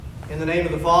In the name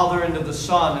of the Father, and of the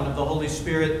Son, and of the Holy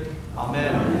Spirit.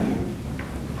 Amen.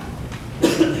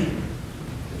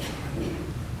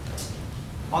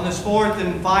 On this fourth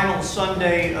and final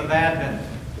Sunday of Advent,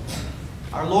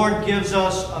 our Lord gives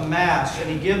us a Mass, and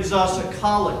He gives us a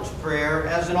collect prayer,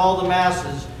 as in all the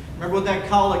Masses. Remember what that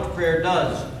collect prayer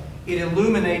does. It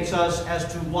illuminates us as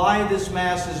to why this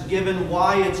Mass is given,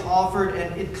 why it's offered,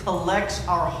 and it collects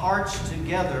our hearts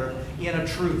together in a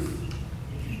truth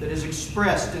that is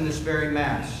expressed in this very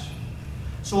Mass.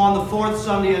 So on the fourth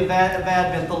Sunday of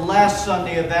Advent, the last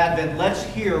Sunday of Advent, let's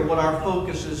hear what our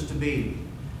focus is to be.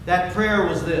 That prayer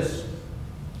was this: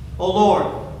 O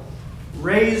Lord,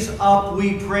 raise up,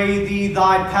 we pray Thee,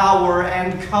 Thy power,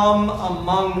 and come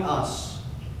among us,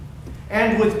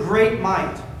 and with great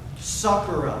might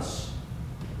succor us,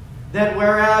 that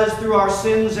whereas through our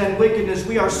sins and wickedness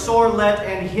we are sore let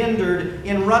and hindered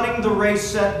in running the race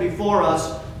set before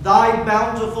us, Thy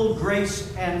bountiful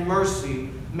grace and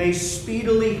mercy may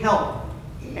speedily help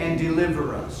and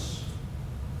deliver us.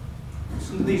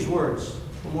 Listen to these words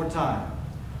one more time.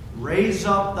 Raise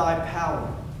up Thy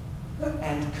power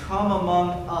and come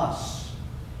among us,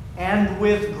 and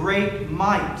with great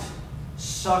might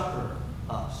succor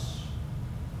us.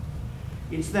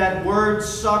 It's that word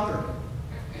succor,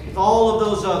 with all of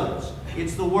those others.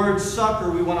 It's the word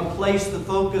succor we want to place the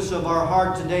focus of our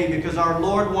heart today, because our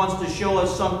Lord wants to show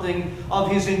us something of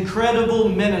His incredible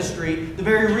ministry, the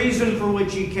very reason for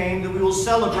which He came, that we will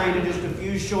celebrate in just a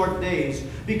few short days,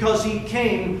 because He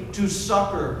came to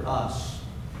succor us.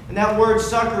 And that word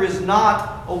succor is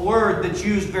not a word that's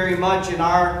used very much in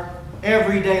our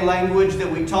everyday language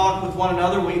that we talk with one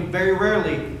another. We very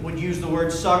rarely would use the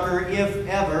word succor, if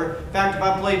ever. In fact, if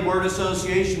I played word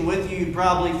association with you, you'd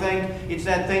probably think it's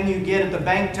that thing you get at the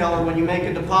bank teller when you make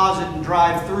a deposit and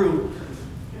drive through.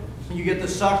 You get the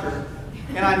succor.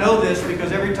 And I know this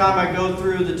because every time I go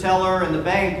through the teller and the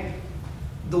bank,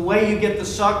 the way you get the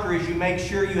succor is you make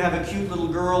sure you have a cute little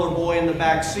girl or boy in the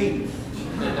back seat.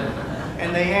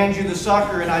 And they hand you the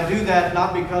succor, and I do that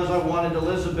not because I wanted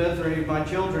Elizabeth or any of my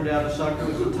children to have a succor.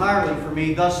 It was entirely for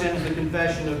me. Thus ends the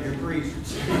confession of your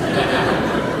priests.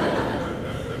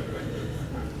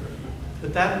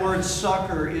 But that word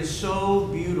succor is so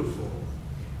beautiful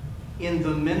in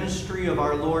the ministry of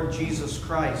our Lord Jesus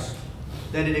Christ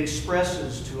that it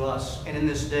expresses to us and in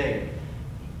this day.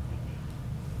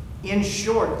 In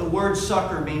short, the word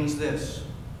succor means this: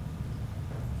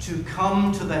 to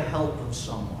come to the help of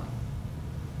someone.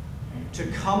 To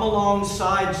come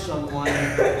alongside someone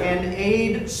and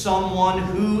aid someone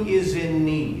who is in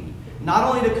need. Not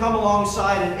only to come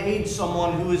alongside and aid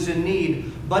someone who is in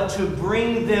need, but to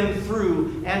bring them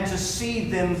through and to see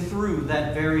them through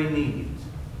that very need.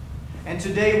 And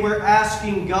today we're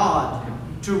asking God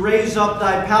to raise up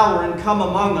Thy power and come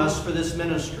among us for this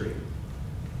ministry.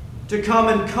 To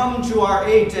come to our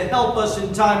aid, to help us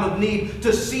in time of need,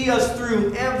 to see us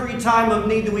through every time of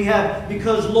need that we have,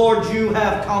 because, Lord, You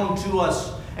have come to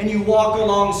us, and You walk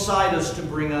alongside us to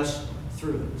bring us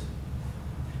through it.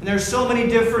 And there's so many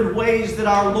different ways that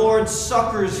our Lord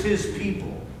succors His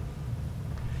people.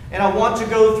 And I want to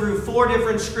go through 4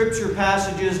 different scripture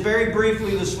passages very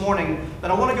briefly this morning,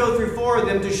 but I want to go through 4 of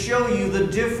them to show you the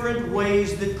different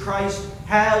ways that Christ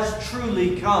has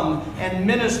truly come and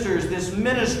ministers this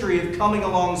ministry of coming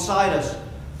alongside us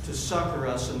to succor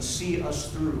us and see us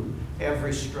through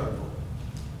every struggle.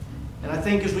 And I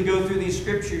think as we go through these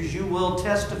scriptures, you will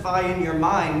testify in your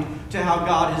mind to how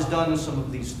God has done some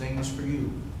of these things for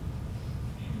you.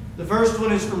 The first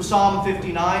one is from Psalm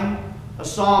 59, a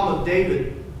psalm of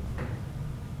David.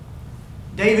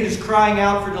 David is crying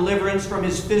out for deliverance from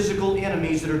his physical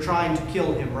enemies that are trying to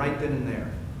kill him right then and there.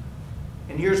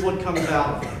 And here's what comes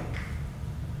out of it.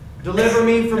 Deliver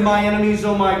me from my enemies,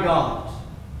 O my God.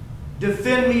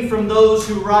 Defend me from those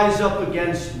who rise up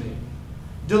against me.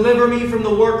 Deliver me from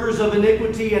the workers of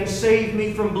iniquity and save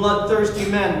me from bloodthirsty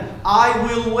men. I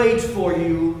will wait for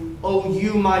You, O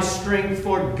You my strength,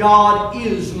 for God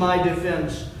is my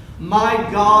defense. My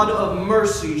God of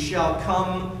mercy shall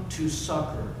come to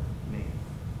succor me.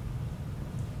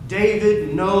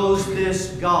 David knows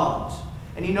this God.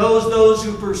 And he knows those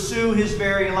who pursue his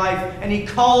very life. And he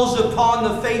calls upon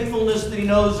the faithfulness that he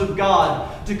knows of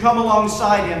God to come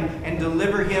alongside him and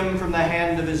deliver him from the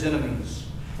hand of his enemies.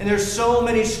 And there's so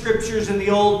many scriptures in the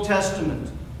Old Testament.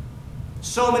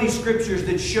 So many scriptures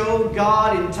that show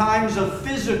God in times of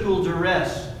physical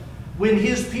duress, when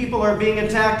His people are being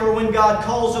attacked, or when God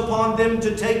calls upon them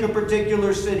to take a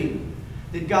particular city,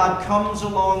 that God comes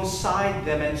alongside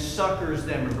them and succors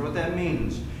them. Remember what that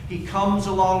means. He comes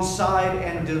alongside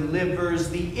and delivers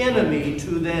the enemy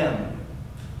to them,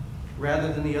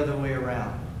 rather than the other way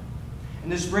around.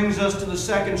 And this brings us to the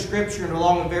second scripture and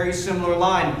along a very similar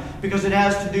line, because it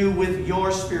has to do with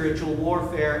your spiritual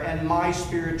warfare and my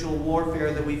spiritual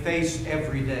warfare that we face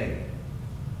every day.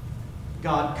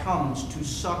 God comes to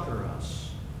succor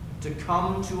us, to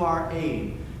come to our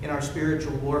aid in our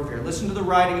spiritual warfare. Listen to the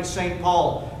writing of St.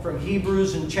 Paul from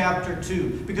Hebrews in chapter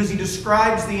 2, because he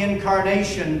describes the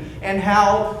incarnation and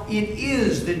how it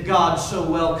is that God so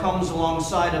well comes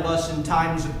alongside of us in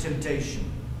times of temptation.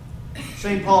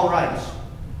 St. Paul writes,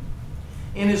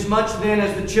 "Inasmuch then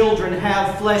as the children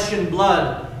have flesh and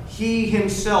blood, he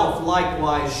himself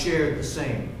likewise shared the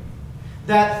same,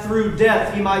 that through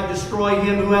death he might destroy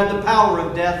him who had the power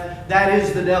of death, that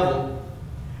is the devil,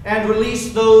 and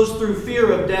release those through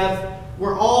fear of death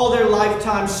were all their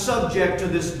lifetime subject to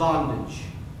this bondage.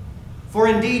 For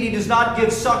indeed he does not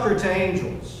give succor to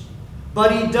angels,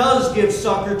 but he does give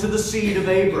succor to the seed of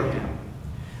Abraham.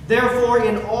 Therefore,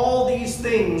 in all these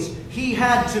things, he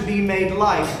had to be made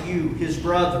like you, his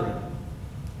brethren,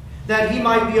 that he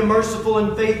might be a merciful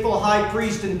and faithful high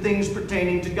priest in things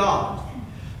pertaining to God,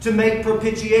 to make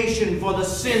propitiation for the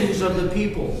sins of the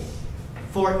people.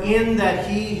 For in that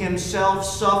he himself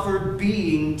suffered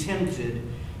being tempted,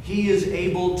 he is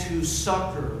able to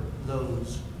succor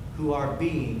those who are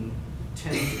being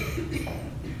tempted."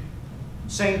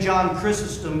 St. John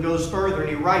Chrysostom goes further and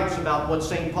he writes about what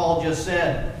St. Paul just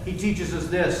said. He teaches us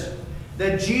this,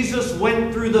 that Jesus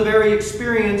went through the very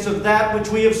experience of that which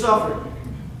we have suffered.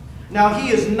 Now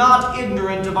he is not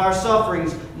ignorant of our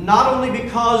sufferings, not only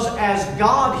because as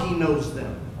God he knows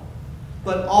them,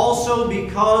 but also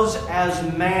because as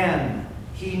man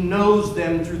he knows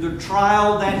them through the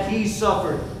trial that he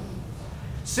suffered.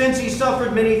 Since he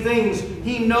suffered many things,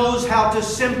 he knows how to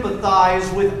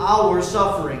sympathize with our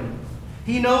suffering.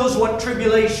 He knows what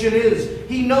tribulation is.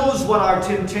 He knows what our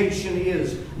temptation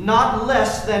is, not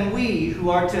less than we who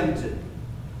are tempted.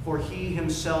 For he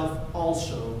himself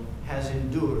also has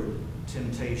endured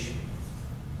temptation.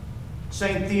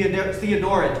 St.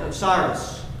 Theodoret of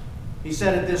Cyrus, he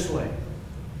said it this way,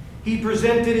 "He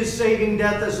presented his saving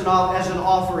death as an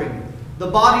offering.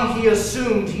 The body he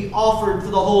assumed he offered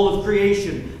for the whole of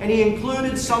creation, and he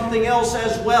included something else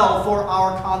as well for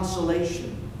our consolation.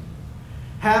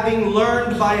 Having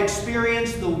learned by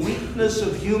experience the weakness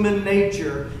of human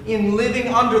nature in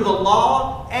living under the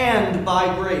law and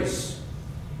by grace,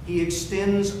 he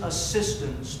extends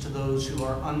assistance to those who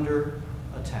are under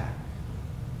attack."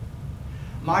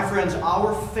 My friends,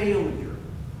 our failure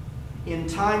in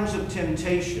times of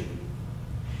temptation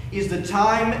is the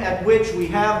time at which we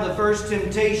have the first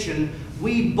temptation,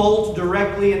 we bolt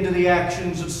directly into the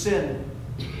actions of sin.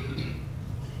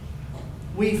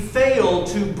 We fail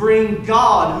to bring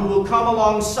God, who will come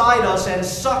alongside us and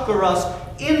succor us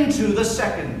into the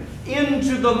second,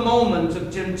 into the moment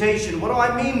of temptation. What do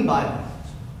I mean by that?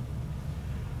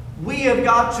 We have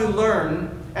got to learn,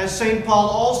 as St. Paul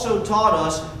also taught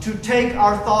us, to take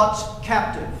our thoughts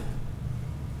captive.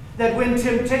 That when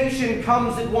temptation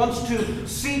comes, it wants to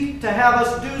seek to have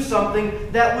us do something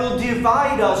that will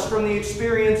divide us from the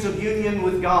experience of union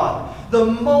with God. The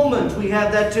moment we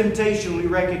have that temptation, we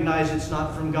recognize it's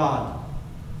not from God.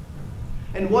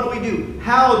 And what do?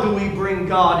 How do we bring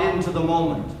God into the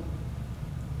moment?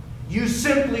 You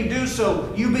simply do so.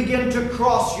 You begin to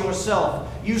cross yourself.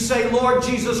 You say, "Lord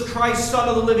Jesus Christ, Son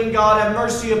of the living God, have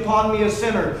mercy upon me, a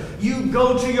sinner." You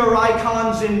go to your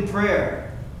icons in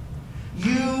prayer.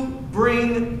 You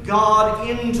bring God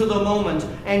into the moment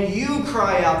and you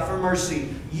cry out for mercy.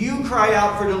 You cry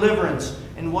out for deliverance.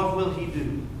 And what will he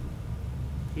do?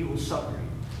 He will succor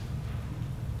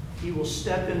you. He will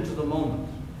step into the moment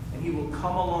and he will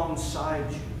come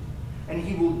alongside you. And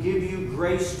he will give you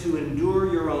grace to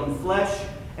endure your own flesh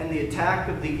and the attack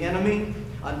of the enemy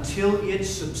until it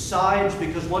subsides.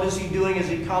 Because what is he doing as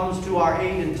he comes to our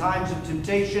aid in times of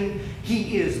temptation?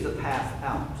 He is the path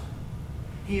out.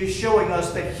 He is showing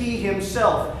us that he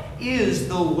himself is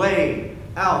the way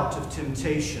out of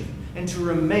temptation and to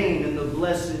remain in the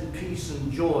blessed peace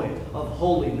and joy of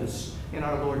holiness in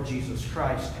our Lord Jesus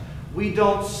Christ. We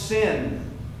don't sin.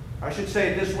 I should say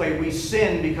it this way. We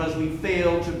sin because we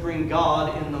fail to bring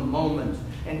God in the moment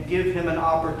and give him an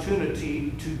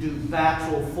opportunity to do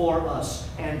battle for us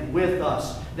and with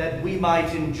us, that we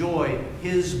might enjoy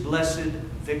his blessed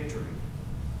victory.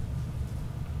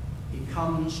 He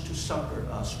comes to succor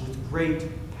us with great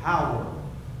power.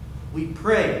 We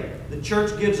pray. The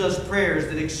church gives us prayers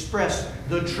that express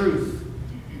the truth.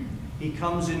 He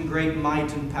comes in great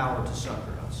might and power to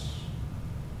succor us.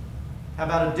 How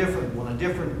about a different one, a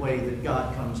different way that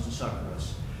God comes to succor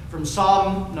us? From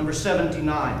Psalm number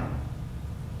 79.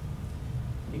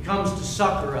 He comes to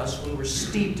succor us when we're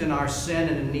steeped in our sin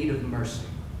and in need of mercy.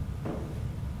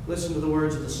 Listen to the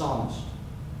words of the psalmist.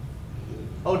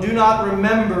 Oh, do not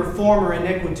remember former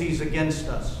iniquities against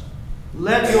us.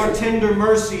 Let your tender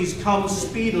mercies come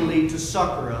speedily to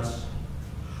succor us.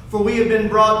 For we have been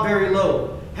brought very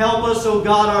low. Help us, O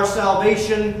God, our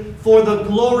salvation, for the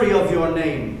glory of your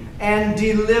name, and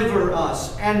deliver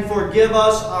us, and forgive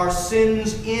us our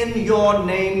sins in your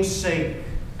name's sake.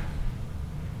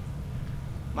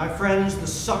 My friends, the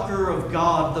succor of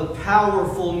God, the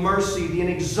powerful mercy, the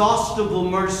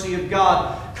inexhaustible mercy of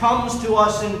God comes to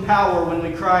us in power when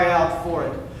we cry out for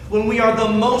it. When we are the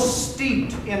most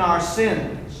steeped in our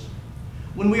sins.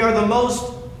 When we are the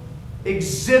most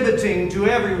exhibiting to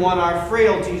everyone our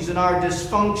frailties and our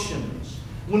dysfunctions.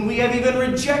 When we have even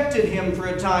rejected Him for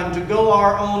a time to go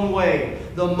our own way.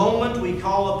 The moment we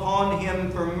call upon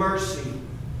Him for mercy,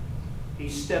 He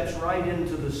steps right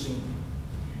into the scene.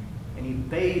 And He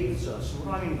bathes us. What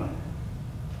do I mean by that?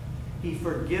 He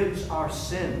forgives our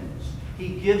sins. He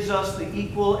gives us the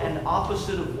equal and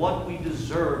opposite of what we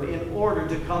deserve in order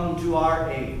to come to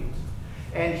our aid.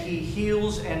 And He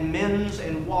heals and mends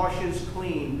and washes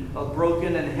clean a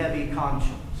broken and heavy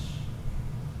conscience.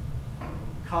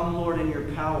 Come, Lord, in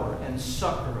your power and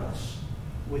succor us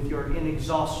with your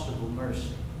inexhaustible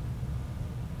mercy.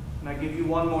 And I give you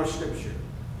one more scripture.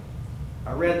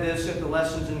 I read this at the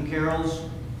lessons and carols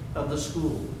of the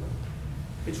school.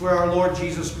 It's where our Lord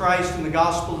Jesus Christ in the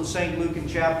Gospel of St. Luke in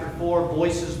chapter 4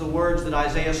 voices the words that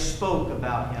Isaiah spoke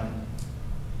about Him.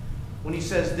 When he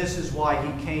says this is why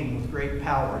He came with great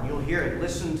power. And you'll hear it.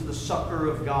 Listen to the succor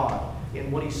of God in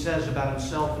what He says about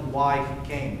Himself and why He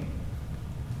came.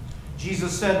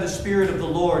 Jesus said, the Spirit of the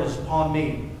Lord is upon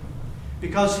me,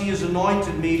 because He has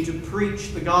anointed me to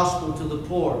preach the gospel to the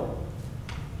poor.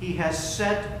 He has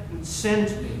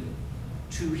sent me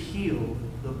to heal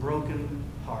the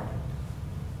brokenhearted.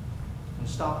 And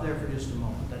stop there for just a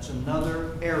moment. That's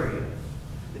another area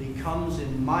that He comes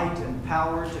in might and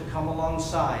power to come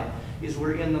alongside, is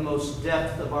we're in the most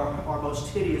depth of our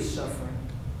most hideous suffering.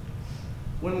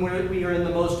 When we are in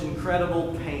the most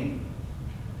incredible pain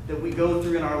that we go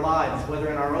through in our lives, whether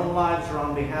in our own lives or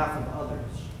on behalf of others.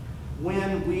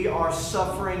 When we are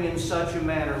suffering in such a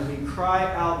manner, we cry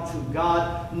out to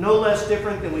God, no less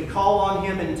different than we call on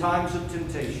Him in times of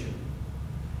temptation.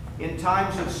 In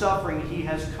times of suffering, He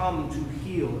has come to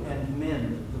heal and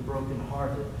mend the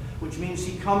brokenhearted, which means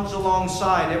He comes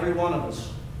alongside every one of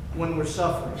us when we're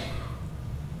suffering.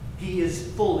 He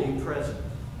is fully present.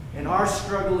 And our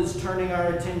struggle is turning our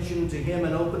attention to Him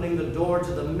and opening the door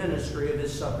to the ministry of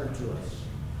His succor to us.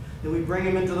 That we bring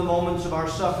Him into the moments of our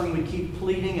suffering, we keep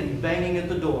pleading and banging at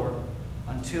the door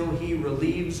until He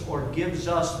relieves or gives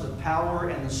us the power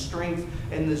and the strength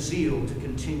and the zeal to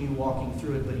continue walking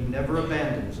through it. But He never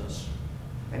abandons us,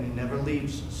 and He never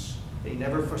leaves us. He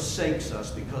never forsakes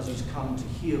us, because He's come to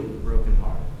heal the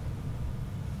brokenhearted.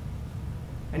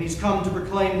 And He's come to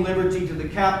proclaim liberty to the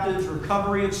captives,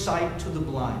 recovery of sight to the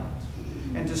blind,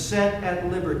 and to set at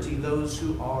liberty those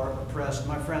who are oppressed.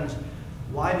 My friends,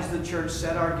 why does the church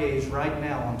set our gaze right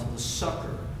now onto the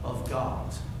succor of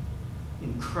God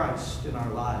in Christ in our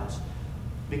lives?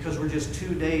 Because we're just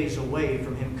 2 days away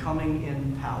from Him coming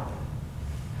in power,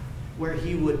 where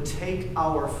He would take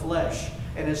our flesh,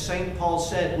 and as St. Paul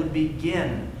said, would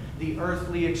begin the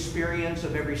earthly experience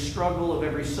of every struggle, of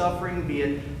every suffering, be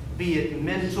it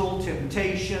mental,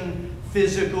 temptation,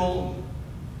 physical,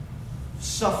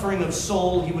 suffering of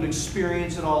soul. He would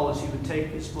experience it all as He would take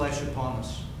His flesh upon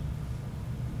us.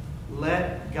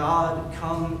 Let God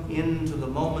come into the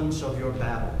moments of your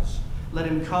battles. Let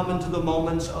Him come into the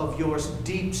moments of your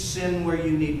deep sin where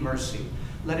you need mercy.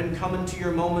 Let Him come into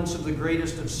your moments of the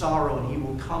greatest of sorrow, and He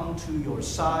will come to your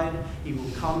side. He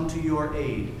will come to your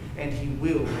aid, and He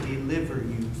will deliver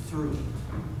you through it.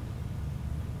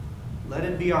 Let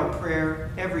it be our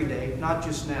prayer every day, not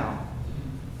just now.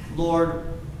 Lord,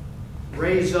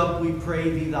 raise up, we pray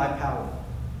Thee, Thy power,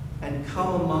 and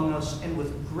come among us, and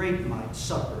with great might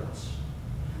succor us.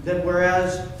 That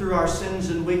whereas through our sins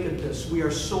and wickedness we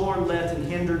are sore let and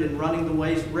hindered in running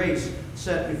the race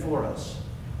set before us,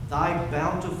 Thy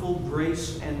bountiful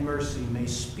grace and mercy may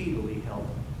speedily help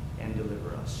and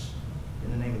deliver us.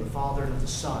 In the name of the Father, and of the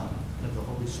Son, and of the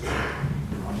Holy Spirit.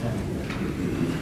 Amen.